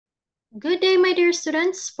Good day, my dear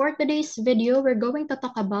students. For today's video, we're going to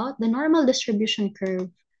talk about the normal distribution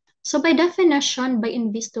curve. So by definition, by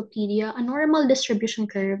Investopedia, a normal distribution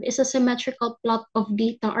curve is a symmetrical plot of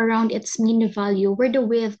data around its mean value where the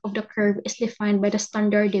width of the curve is defined by the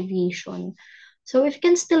standard deviation. So if you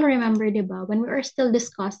can still remember, diba, when we are still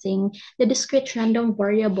discussing the discrete random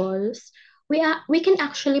variables, we can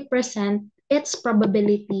actually present its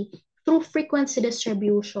probability through frequency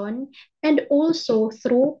distribution and also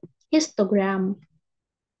through histogram.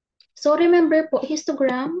 So remember po,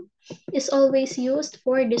 histogram is always used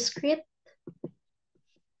for discrete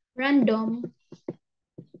random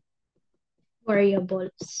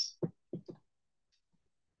variables.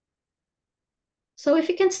 So if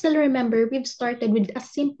you can still remember, we've started with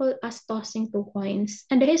as simple as tossing two coins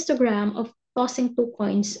and the histogram of tossing two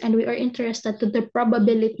coins, and we are interested to the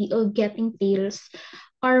probability of getting tails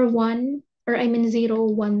are 1, or I mean 0,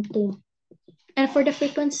 1, 2. And for the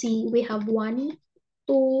frequency, we have 1,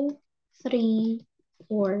 2, 3,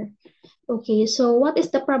 4. Okay, so what is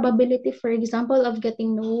the probability, for example, of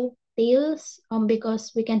getting no tails?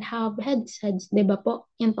 Because we can have heads, diba po,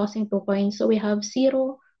 in tossing two coins. So we have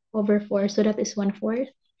 0/4, so that is 1/4.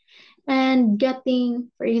 And getting,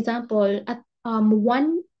 for example, at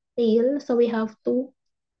 1 tail, so we have 2.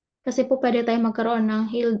 Kasi po pwede tayo magkaroon ng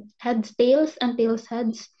heads, tails, and tails,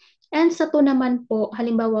 heads. And sa 2 naman po,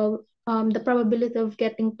 halimbawa, the probability of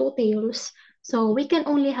getting 2 tails, so we can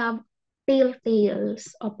only have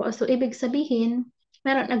tails. Opo. So, ibig sabihin,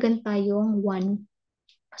 meron agad tayong 1.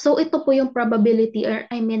 So, ito po yung probability,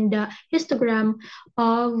 or I mean the histogram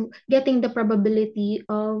of getting the probability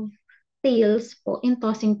of tails po in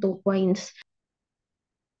tossing 2 coins.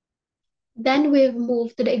 Then we've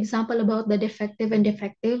moved to the example about the defective and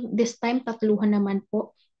defective. This time, tatluhan naman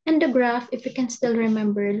po. And the graph, if you can still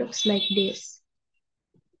remember, looks like this.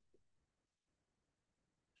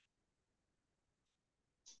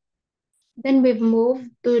 Then we've moved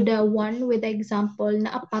to the one with the example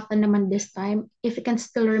na apatan naman this time. If you can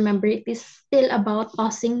still remember, it is still about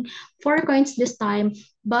tossing 4 coins this time,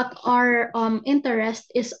 but our interest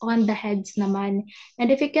is on the heads naman. And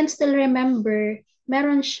if you can still remember,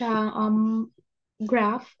 meron siyang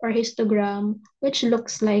graph or histogram which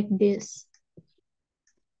looks like this.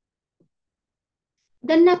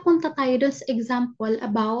 Then napunta tayo dun sa example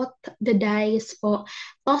about the dice po.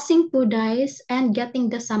 Tossing 2 dice and getting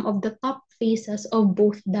the sum of the top faces of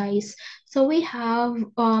both dice. So we have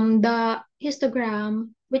the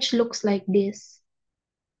histogram which looks like this.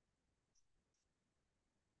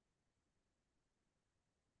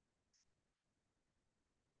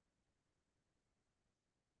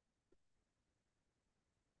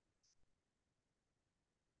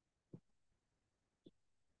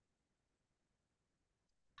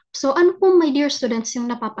 So ano po, my dear students, yung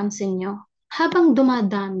napapansin nyo? Habang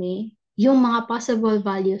dumadami yung mga possible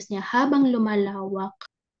values niya, habang lumalawak,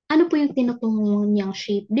 ano po yung tinutungo niyang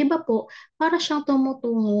shape? Di ba po, para siyang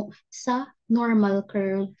tumutungo sa normal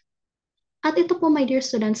curve. At ito po, my dear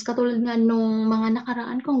students, katulad nga nung mga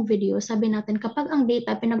nakaraan kong video, sabi natin kapag ang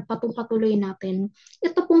data pinagpatuloy natin,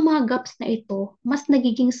 ito pong mga gaps na ito, mas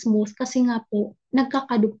nagiging smooth kasi nga po,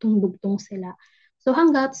 nagkakadugtong-dugtong sila. So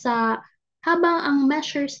habang ang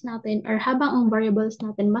measures natin or habang ang variables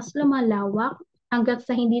natin mas lumalawak, hanggat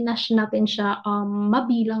sa hindi na natin siya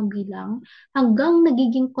mabilang-bilang, hanggang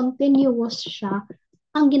nagiging continuous siya,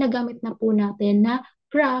 ang ginagamit na po natin na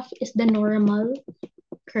graph is the normal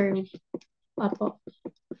curve. Opo.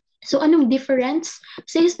 So, anong difference?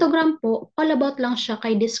 Sa histogram po, all about lang siya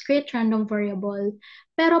kay discrete random variable.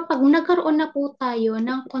 Pero pag nagkaroon na po tayo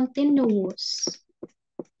ng continuous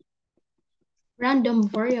random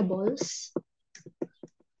variables,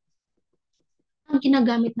 ang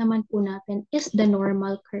ginagamit naman po natin is the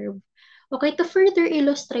normal curve. Okay, to further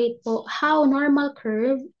illustrate po how normal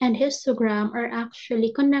curve and histogram are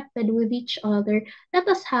actually connected with each other, let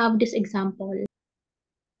us have this example.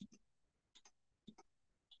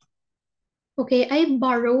 Okay, I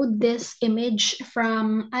borrowed this image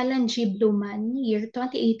from Alan G. Bluman, year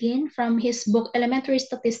 2018, from his book Elementary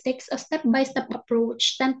Statistics, a Step-by-Step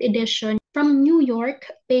Approach, 10th edition, from New York,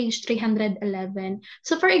 page 311.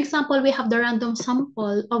 So for example, we have the random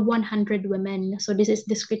sample of 100 women. So this is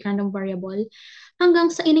discrete random variable. Hanggang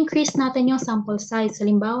sa in-increase natin yung sample size.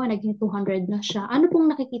 Halimbawa, naging 200 na siya. Ano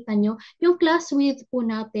pong nakikita nyo? Yung class width po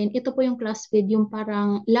natin, ito po yung class width, yung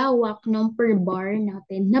parang lawak ng per bar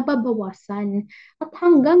natin, nababawasan. At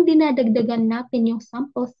hanggang dinadagdagan natin yung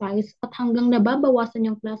sample size at hanggang nababawasan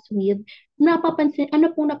yung class width, ano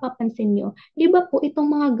pong napapansin nyo? Di ba po itong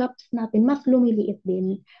mga gaps natin mas lumiliit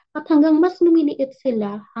din? At hanggang mas lumiliit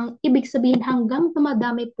sila, ibig sabihin hanggang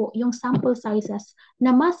dumadami po yung sample sizes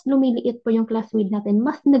na mas lumiliit po yung class width natin,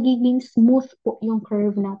 mas nagiging smooth po yung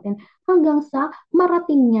curve natin hanggang sa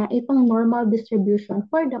marating niya itong normal distribution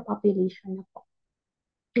for the population na po.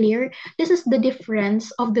 Clear? This is the difference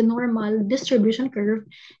of the normal distribution curve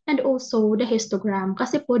and also the histogram.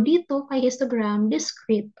 Kasi po dito kay histogram,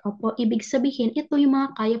 discrete. Opo, ibig sabihin, ito yung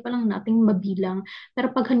mga kaya pa lang nating mabilang.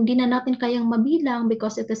 Pero pag hindi na natin kayang mabilang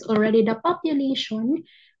because it is already the population,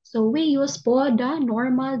 so we use po the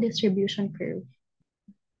normal distribution curve.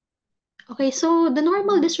 Okay, so the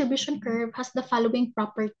normal distribution curve has the following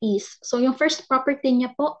properties. So yung first property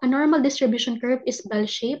niya po, a normal distribution curve is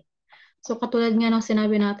bell-shaped. So katulad nga ng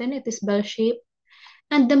sinabi natin, it is bell-shaped.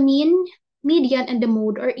 And the mean, median, and the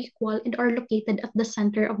mode are equal and are located at the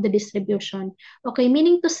center of the distribution. Okay,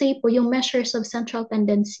 meaning to say po, yung measures of central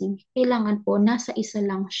tendency, kailangan po nasa isa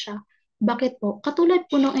lang siya. Bakit po? Katulad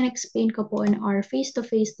po nung in-explain ko po in our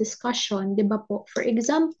face-to-face discussion, di ba po? For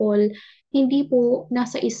example, hindi po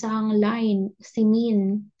nasa isang line si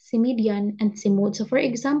mean, si median, and si mode. So for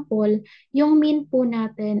example, yung mean po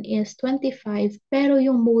natin is 25, pero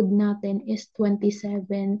yung mode natin is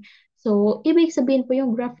 27. So, ibig sabihin po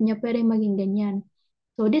yung graph niya pwede maging ganyan.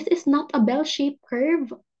 So, this is not a bell-shaped curve.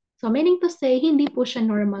 So, meaning to say, hindi po siya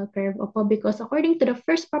normal curve. Opo, because according to the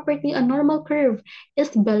first property, a normal curve is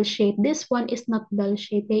bell-shaped. This one is not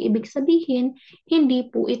bell-shaped. Kaya ibig sabihin, hindi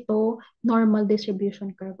po ito normal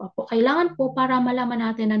distribution curve. Opo, kailangan po para malaman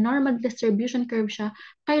natin na normal distribution curve siya,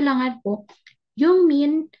 kailangan po yung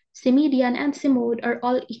mean, si median, and si mode are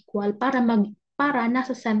all equal para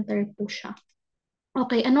nasa center po siya.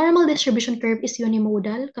 Okay, a normal distribution curve is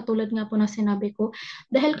unimodal, katulad nga po na sinabi ko.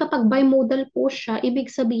 Dahil kapag bimodal po siya, ibig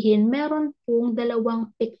sabihin, meron pong dalawang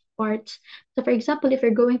peak parts. So for example, if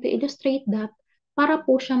you're going to illustrate that, para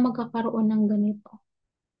po siya magkakaroon ng ganito.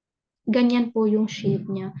 Ganyan po yung shape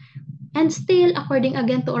niya. And still, according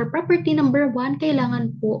again to our property number 1,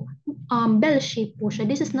 kailangan po bell shape po siya.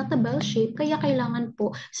 This is not a bell shape, kaya kailangan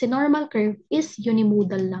po si normal curve is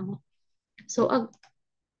unimodal lang.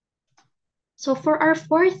 So for our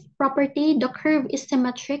fourth property, the curve is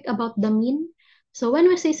symmetric about the mean. So when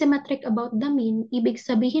we say symmetric about the mean, ibig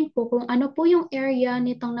sabihin po kung ano po yung area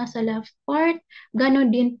nitong nasa left part,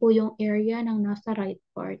 ganon din po yung area ng nasa right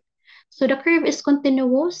part. So the curve is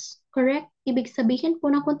continuous, correct? Ibig sabihin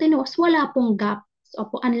po na continuous, wala pong gap.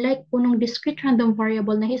 So po, unlike po nung discrete random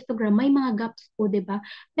variable na histogram, may mga gaps po, di ba?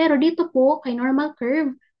 Pero dito po, kay normal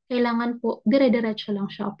curve, kailangan po, dire-diretso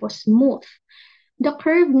lang siya po, smooth. The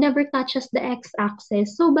curve never touches the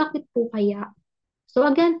x-axis. So, bakit po kaya? So,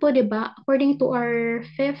 again po, di ba, according to our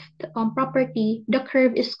fifth property, the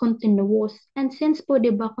curve is continuous. And since po,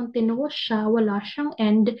 di ba, continuous siya, wala siyang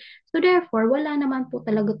end. So, therefore, wala naman po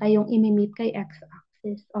talaga tayong imimit kay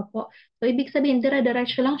x-axis. Opo. So, ibig sabihin,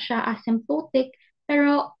 dire-diretso lang siya, asymptotic,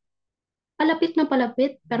 pero palapit na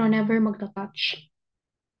palapit, pero never magta-touch.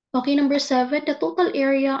 Okay, number 7, the total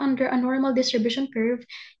area under a normal distribution curve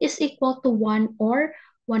is equal to 1 or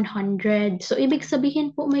 100. So, ibig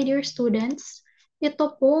sabihin po, my dear students,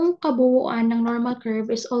 ito pong kabuuan ng normal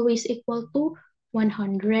curve is always equal to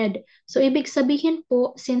 100. So, ibig sabihin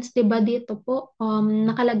po, since diba dito po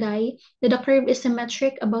nakalagay that the curve is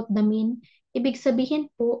symmetric about the mean, ibig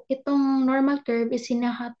sabihin po, itong normal curve is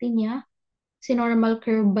sinahati niya si normal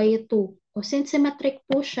curve by 2. O since symmetric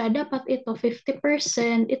po siya, dapat ito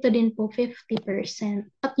 50%, ito din po 50%.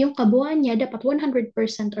 At yung kabuuan niya dapat 100%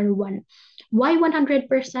 or 1. Why 100%?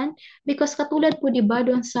 Because katulad po diba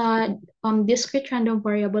doon sa discrete random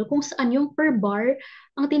variable, kung saan yung per bar,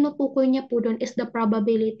 ang tinutukoy niya po doon is the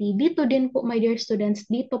probability. Dito din po, my dear students,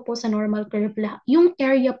 dito po sa normal curve, yung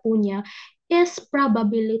area po niya is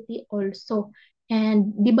probability also.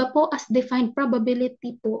 And di ba po, as defined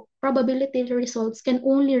probability po, probability results can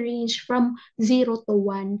only range from 0 to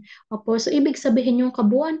 1. Opo, so ibig sabihin yung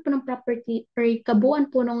kabuuan po ng property or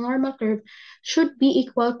kabuuan po ng normal curve should be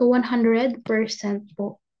equal to 100%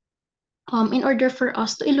 po. In order for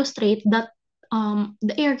us to illustrate that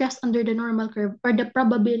the areas under the normal curve or the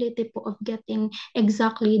probability po of getting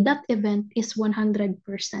exactly that event is 100%.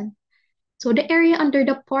 So the area under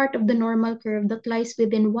the part of the normal curve that lies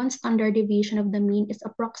within one standard deviation of the mean is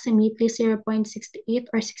approximately 0.68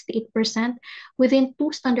 or 68%, within two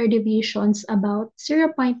standard deviations about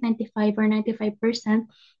 0.95 or 95%,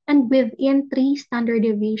 and within three standard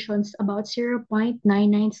deviations about 0.997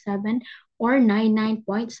 or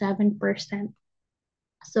 99.7%.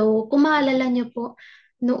 So kung maalala niyo po,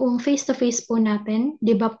 noong face-to-face po natin,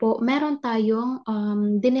 di ba po, meron tayong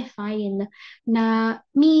define na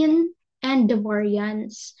mean and the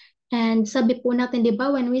variance. And sabi po natin, di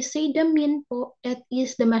ba, when we say the mean po, it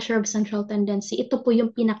is the measure of central tendency. Ito po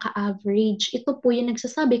yung pinaka-average. Ito po yung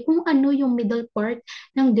nagsasabi kung ano yung middle part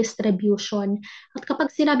ng distribution. At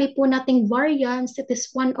kapag sinabi po nating variance, it is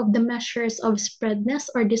one of the measures of spreadness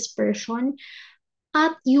or dispersion.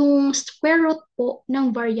 At yung square root po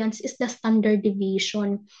ng variance is the standard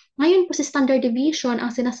deviation. Ngayon po si standard deviation,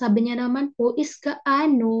 ang sinasabi niya naman po is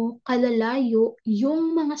gaano kalalayo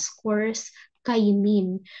yung mga scores kay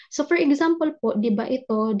mean. So for example po, di ba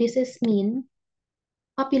ito, this is mean,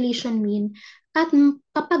 population mean. At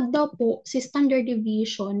kapag daw po si standard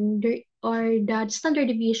deviation or the standard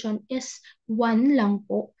deviation is 1 lang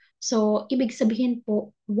po. So, ibig sabihin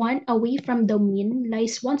po, 1 away from the mean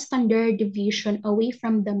lies 1 standard deviation away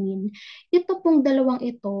from the mean. Ito pong dalawang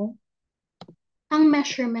ito, ang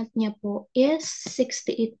measurement niya po is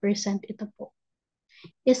 68%. Ito po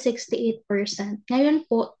is 68%. Ngayon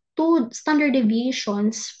po, two standard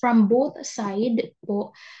deviations from both sides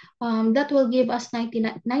po, that will give us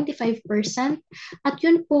 95%. At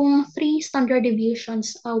yun pong 3 standard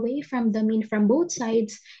deviations away from the mean from both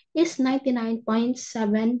sides is 99.7%.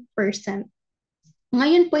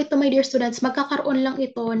 Ngayon po ito, my dear students, magkakaroon lang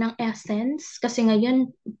ito ng essence kasi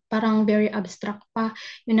ngayon parang very abstract pa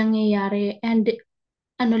yung nangyayari. And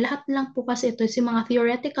lahat lang po kasi ito yung mga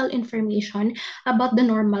theoretical information about the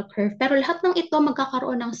normal curve. Pero lahat ng ito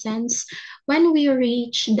magkakaroon ng sense when we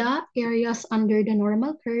reach the areas under the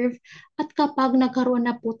normal curve at kapag nagkaroon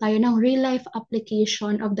na po tayo ng real-life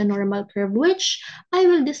application of the normal curve, which I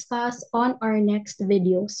will discuss on our next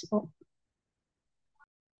videos po.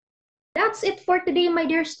 That's it for today, my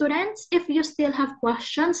dear students. If you still have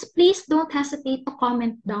questions, please don't hesitate to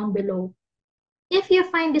comment down below. If you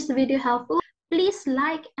find this video helpful, please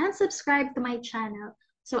like and subscribe to my channel.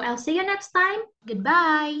 So I'll see you next time.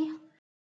 Goodbye!